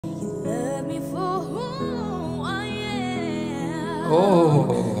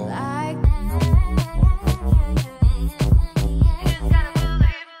Oh.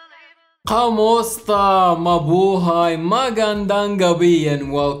 Kamusta? Mabuhay, magandang gabi,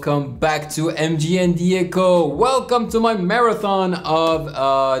 and welcome back to MGND Echo. Welcome to my marathon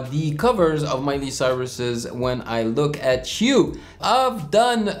of the covers of Miley Cyrus's When I Look at You. I've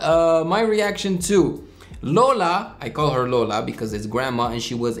done my reaction to Lola. I call her Lola because it's grandma, and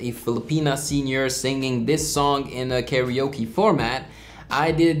she was a Filipina senior singing this song in a karaoke format.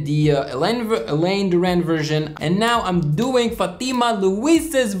 I did the Elaine Duran version, and now I'm doing Fatima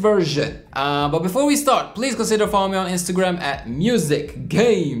Louise's version. But before we start, please consider following me on Instagram at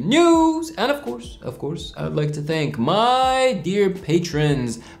musicgamenews. And of course, I'd like to thank my dear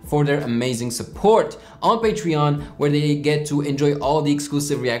patrons for their amazing support on Patreon, where they get to enjoy all the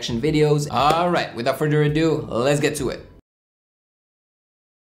exclusive reaction videos. All right, without further ado, let's get to it.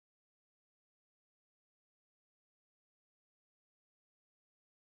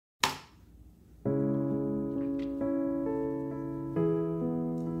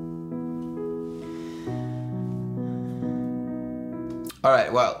 All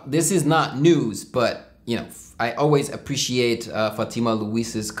right, well, this is not news, but you know, I always appreciate Fatima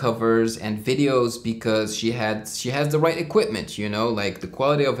Louise's covers and videos because she has the right equipment, you know, like the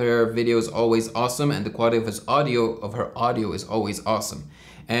quality of her video is always awesome, and the quality of her audio is always awesome.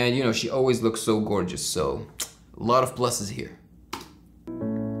 And you know, she always looks so gorgeous, so a lot of pluses here.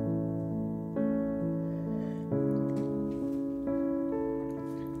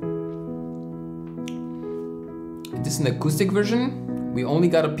 This is an acoustic version. We only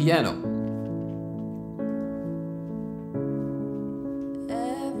got a piano.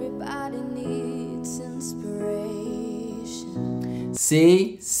 Everybody needs inspiration.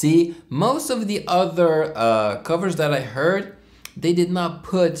 See, most of the other covers that I heard, they did not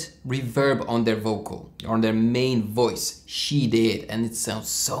put reverb on their vocal, on their main voice. She did, and it sounds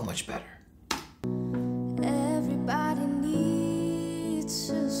so much better. Everybody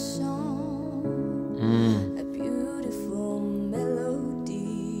needs a song.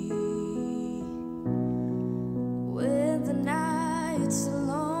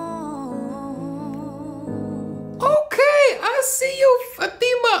 I see you,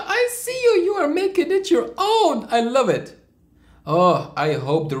 Fatima. I see you. You are making it your own. I love it. Oh, I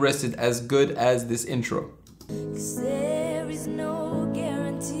hope the rest is as good as this intro. 'Cause there is no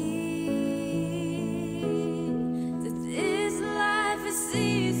guarantee that this life is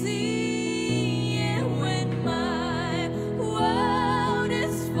easy. And when my world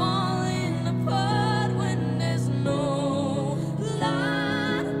is falling apart, when there's no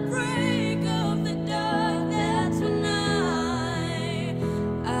light to break of the dark, that's when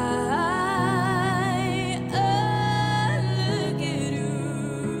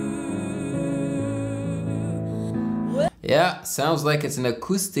Yeah, sounds like it's an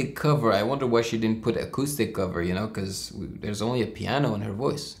acoustic cover. I wonder why she didn't put acoustic cover, you know, because there's only a piano in her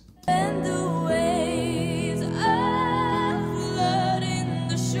voice. And the waves are flooding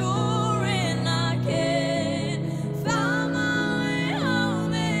the shore, and I can't find my way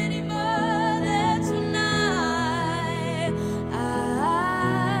home anymore. That's when I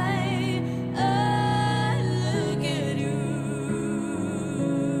look at you.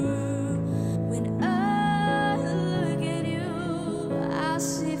 When I look at you, I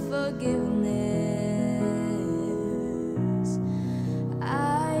see forgiveness.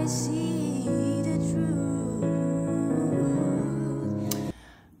 I see the truth.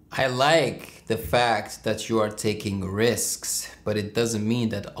 I like the fact that you are taking risks, but it doesn't mean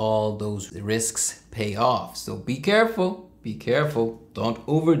that all those risks pay off. So be careful, be careful. Don't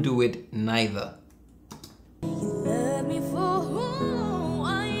overdo it neither. You love me for who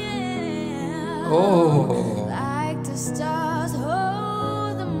I am. Oh. Like the stars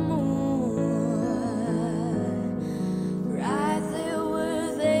hold the moon, right there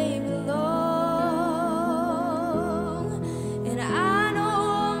where they belong. And I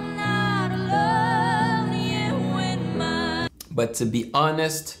know I'm not alone, yeah, when my... But to be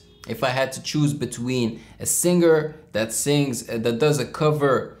honest, if I had to choose between a singer that sings, that does a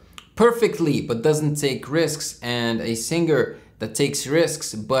cover perfectly but doesn't take risks, and a singer that takes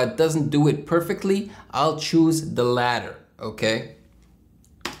risks but doesn't do it perfectly, I'll choose the latter, okay?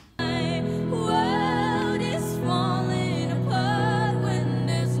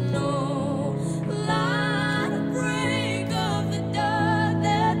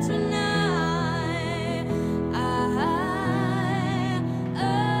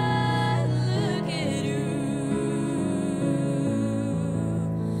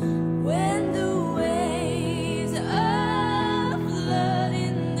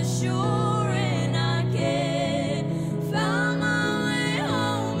 Flooding the shore, and I can't find my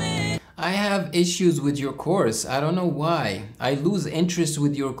issues with your chorus. I don't know why. I lose interest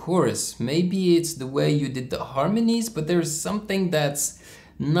with your chorus. Maybe it's the way you did the harmonies, but there's something that's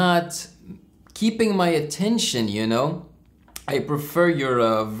not keeping my attention, you know? I prefer your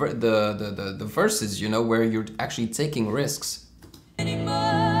the verses, you know, where you're actually taking risks.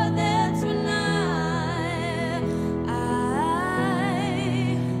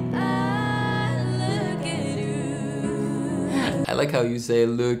 I like how you say,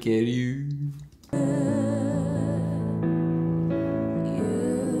 look at you. You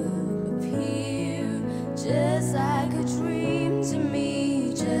appear just like a dream to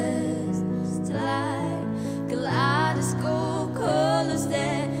me, just like kaleidoscope colors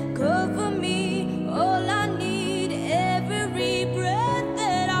that cover me. All I need, every breath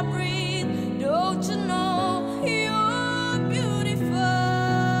that I breathe. Don't you know you're beautiful?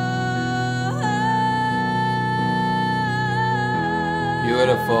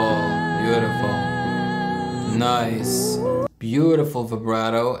 Beautiful, beautiful, nice, beautiful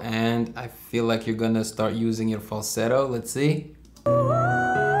vibrato, and I feel like you're gonna start using your falsetto. Let's see.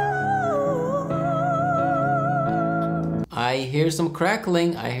 I hear some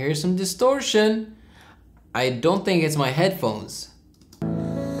crackling, I hear some distortion. I don't think it's my headphones.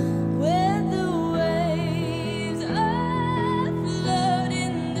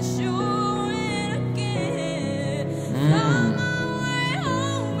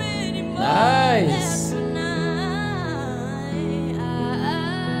 Nice.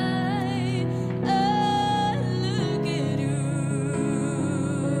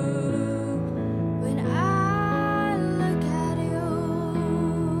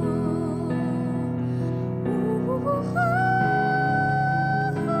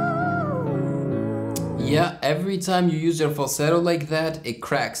 Yeah, every time you use your falsetto like that, it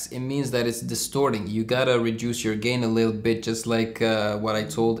cracks. It means that it's distorting. You gotta reduce your gain a little bit, just like what I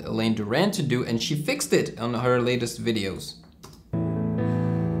told Elaine Duran to do, and she fixed it on her latest videos.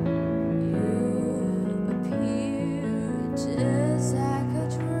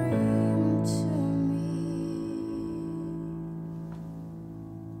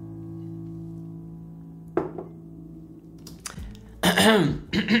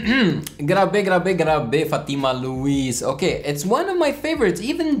 Grabe, Fatima Louise. Okay, it's one of my favorites,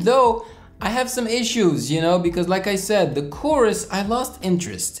 even though I have some issues, you know, because like I said, the chorus, I lost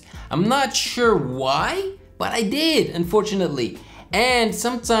interest. I'm not sure why, but I did, unfortunately. And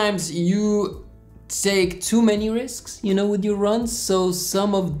sometimes you take too many risks, you know, with your runs, so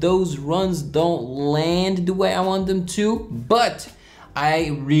some of those runs don't land the way I want them to, but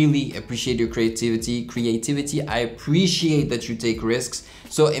I really appreciate your creativity. I appreciate that you take risks,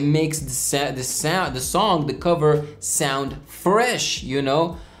 so it makes the song, the cover sound fresh, you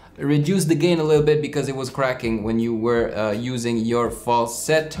know. Reduce the gain a little bit because it was cracking when you were using your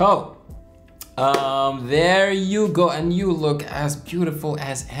falsetto. There you go, and you look as beautiful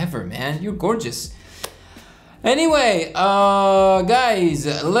as ever, man. You're gorgeous. Anyway, guys,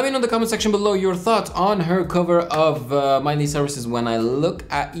 let me know in the comment section below your thoughts on her cover of Miley Cyrus's When I Look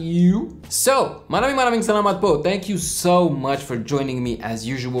at You. So, maraming salamat po. Thank you so much for joining me as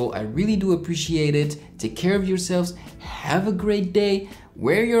usual. I really do appreciate it. Take care of yourselves. Have a great day.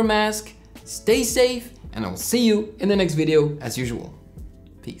 Wear your mask. Stay safe. And I will see you in the next video as usual.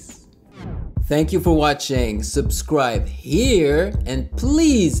 Peace. Thank you for watching. Subscribe here and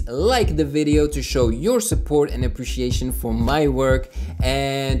please like the video to show your support and appreciation for my work,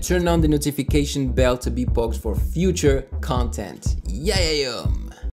 and turn on the notification bell to be poked for future content. Yeah.